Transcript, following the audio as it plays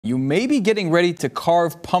You may be getting ready to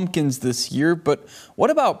carve pumpkins this year, but what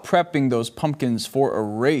about prepping those pumpkins for a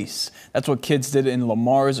race? That's what kids did in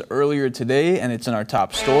Lamar's earlier today, and it's in our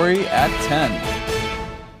top story at 10.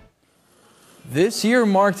 This year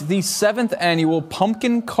marked the 7th annual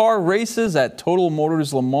pumpkin car races at Total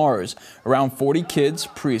Motors Lamar's. Around 40 kids,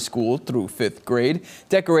 preschool through 5th grade,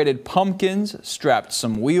 decorated pumpkins, strapped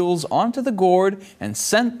some wheels onto the gourd, and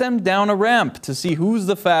sent them down a ramp to see who's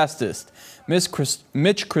the fastest. Mitch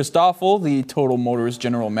Christoffel, the Total Motors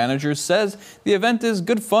general manager, says the event is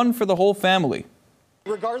good fun for the whole family.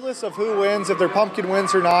 Regardless of who wins, if their pumpkin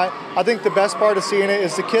wins or not, I think the best part of seeing it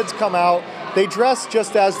is the kids come out. They dress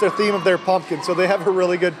just as the theme of their pumpkin, so they have a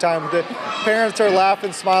really good time with it. Parents are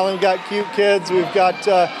laughing, smiling. We've got cute kids. We've got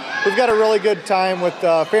a really good time with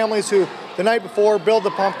families who the night before build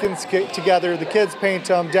the pumpkins together. The kids paint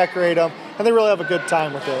them, decorate them, and they really have a good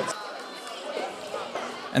time with it.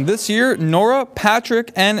 And this year, Nora,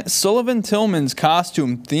 Patrick, and Sullivan Tillman's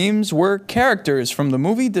costume themes were characters from the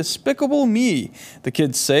movie Despicable Me. The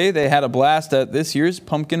kids say they had a blast at this year's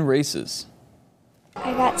pumpkin races.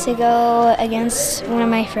 I got to go against one of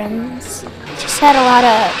my friends. Just had a lot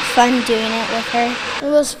of fun doing it with her. It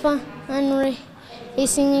was fun and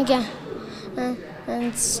racing again. And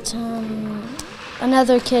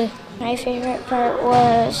another kid. My favorite part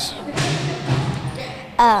was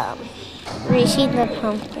racing the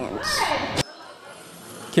pumpkins.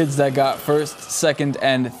 Kids that got first, second,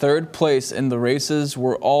 and third place in the races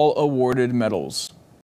were all awarded medals.